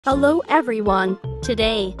Hello everyone,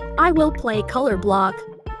 today, I will play Color Block.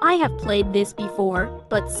 I have played this before,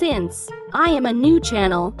 but since I am a new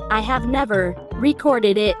channel, I have never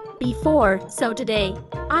recorded it before, so today,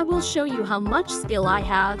 I will show you how much skill I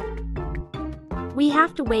have. We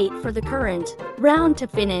have to wait for the current round to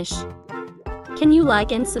finish. Can you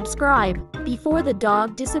like and subscribe before the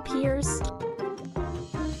dog disappears?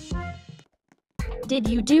 Did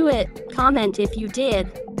you do it? Comment if you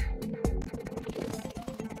did.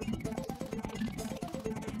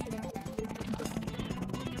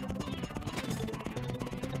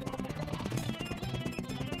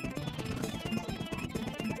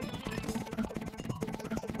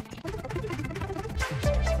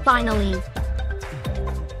 Finally,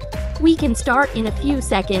 we can start in a few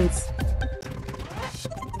seconds.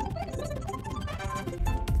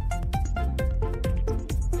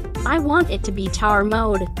 I want it to be tower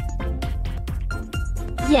mode.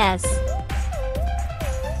 Yes.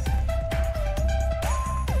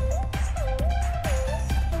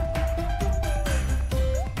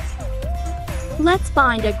 Let's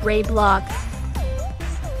find a gray block.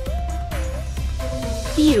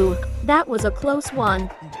 Phew, that was a close one.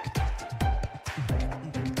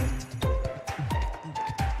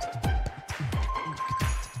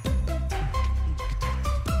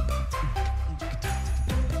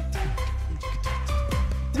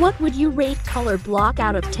 What would you rate Color Block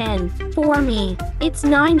out of 10? For me, it's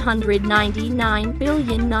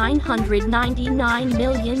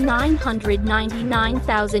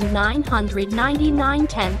 999,999,999,999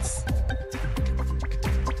 tenths.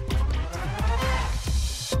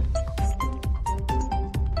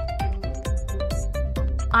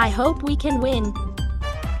 I hope we can win.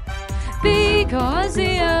 Because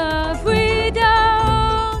if we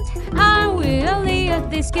don't, I will eat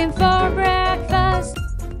this game for breakfast.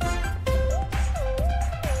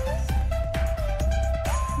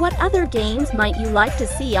 What other games might you like to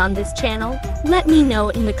see on this channel? Let me know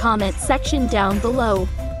in the comments section down below.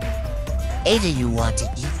 Ada, you want to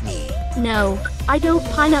eat me? No, I don't.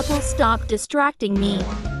 Pineapple, stop distracting me.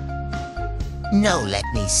 No, let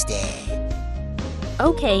me stay.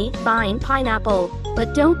 Okay, fine, Pineapple,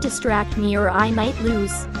 but don't distract me or I might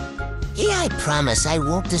lose. Yeah, I promise I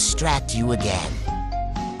won't distract you again.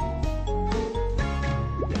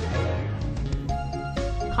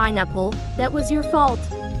 Pineapple, that was your fault.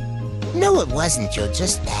 No, it wasn't. You're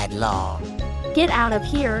just bad law. Get out of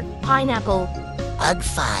here, Pineapple. Ugh,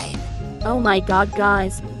 fine. Oh my god,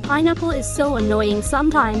 guys, Pineapple is so annoying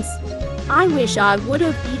sometimes. I wish I would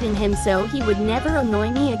have beaten him so he would never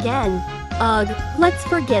annoy me again. Ugh, let's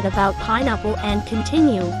forget about Pineapple and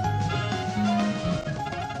continue.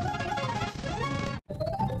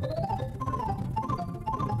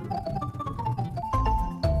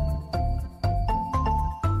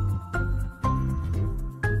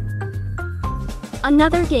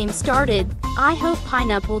 Another game started. I hope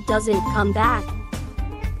Pineapple doesn't come back.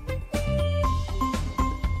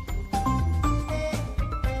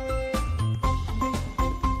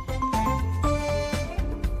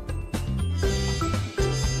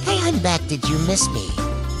 Hey, I'm back. Did you miss me?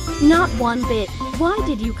 Not one bit. Why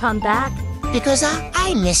did you come back? Because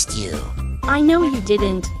I missed you. I know you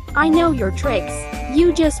didn't. I know your tricks.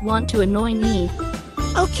 You just want to annoy me.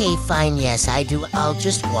 Okay, fine. Yes, I do. I'll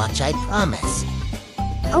just watch, I promise.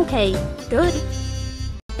 Okay, good.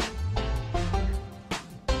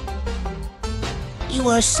 You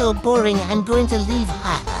are so boring. I'm going to leave.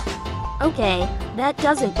 Haha. Okay, that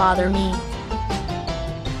doesn't bother me.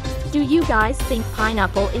 Do you guys think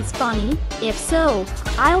Pineapple is funny? If so,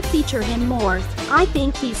 I'll feature him more. I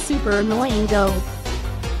think he's super annoying though.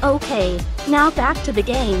 Okay, now back to the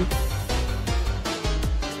game.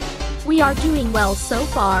 We are doing well so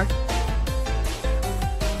far.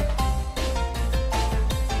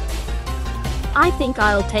 I think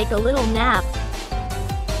I'll take a little nap.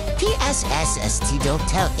 PSSST, don't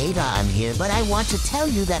tell Ada I'm here, but I want to tell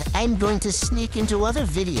you that I'm going to sneak into other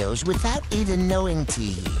videos without Ada knowing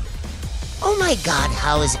T. Oh my god,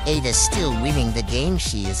 how is Ada still winning the game?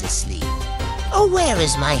 She is asleep. Oh, where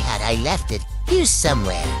is my hat? I left it. Here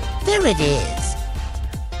somewhere. There it is.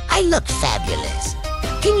 I look fabulous.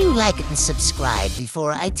 Can you like and subscribe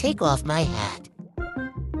before I take off my hat?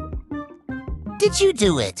 Did you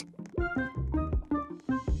do it?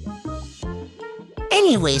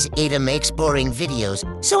 Anyways, Ada makes boring videos,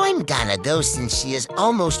 so I'm gonna go since she is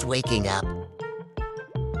almost waking up.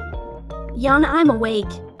 Yan, I'm awake.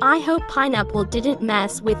 I hope Pineapple didn't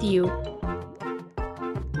mess with you.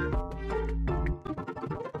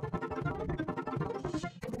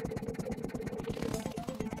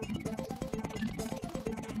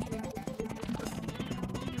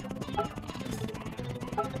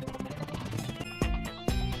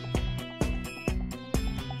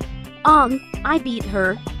 I beat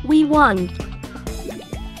her. We won.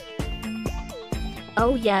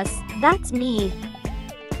 Oh yes, that's me.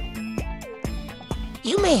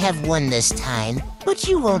 You may have won this time, but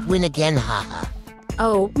you won't win again, haha.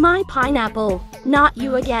 Oh, my pineapple. Not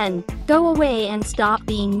you again. Go away and stop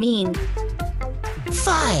being mean.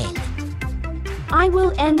 Fine. I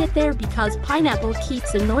will end it there because Pineapple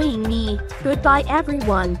keeps annoying me. Goodbye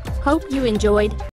everyone. Hope you enjoyed.